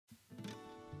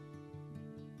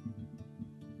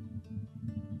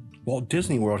Walt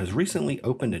Disney World has recently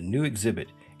opened a new exhibit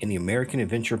in the American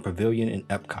Adventure Pavilion in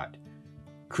Epcot.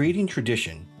 Creating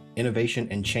Tradition, Innovation,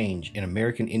 and Change in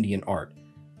American Indian Art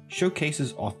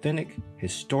showcases authentic,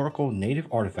 historical Native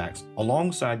artifacts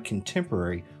alongside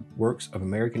contemporary works of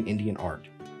American Indian art,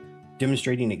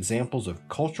 demonstrating examples of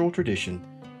cultural tradition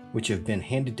which have been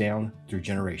handed down through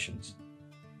generations.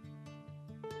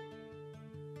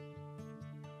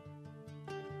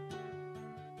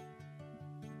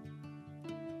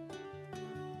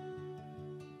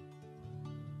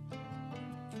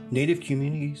 Native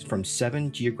communities from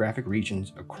 7 geographic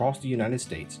regions across the United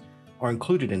States are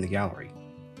included in the gallery.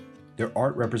 Their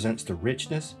art represents the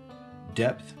richness,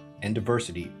 depth, and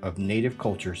diversity of Native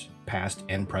cultures, past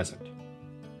and present.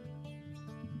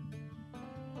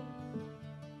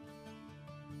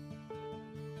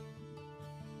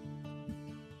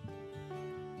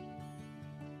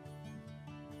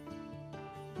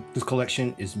 This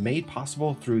collection is made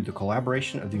possible through the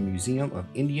collaboration of the Museum of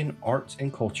Indian Arts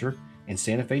and Culture in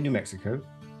Santa Fe, New Mexico,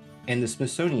 and the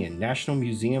Smithsonian National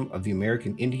Museum of the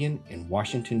American Indian in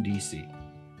Washington, D.C.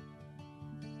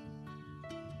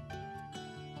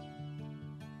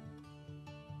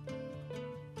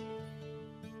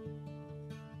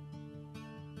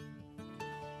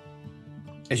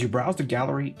 As you browse the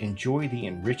gallery, enjoy the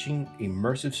enriching,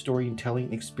 immersive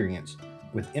storytelling experience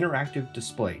with interactive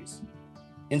displays.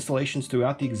 Installations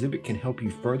throughout the exhibit can help you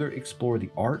further explore the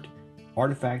art,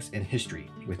 artifacts, and history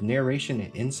with narration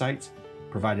and insights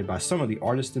provided by some of the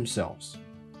artists themselves.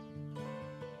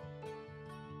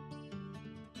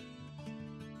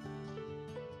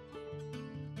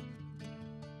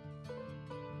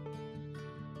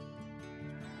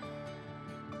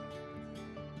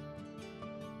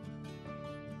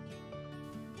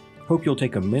 Hope you'll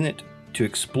take a minute to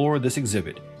explore this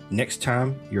exhibit next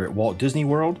time you're at Walt Disney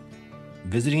World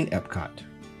visiting Epcot.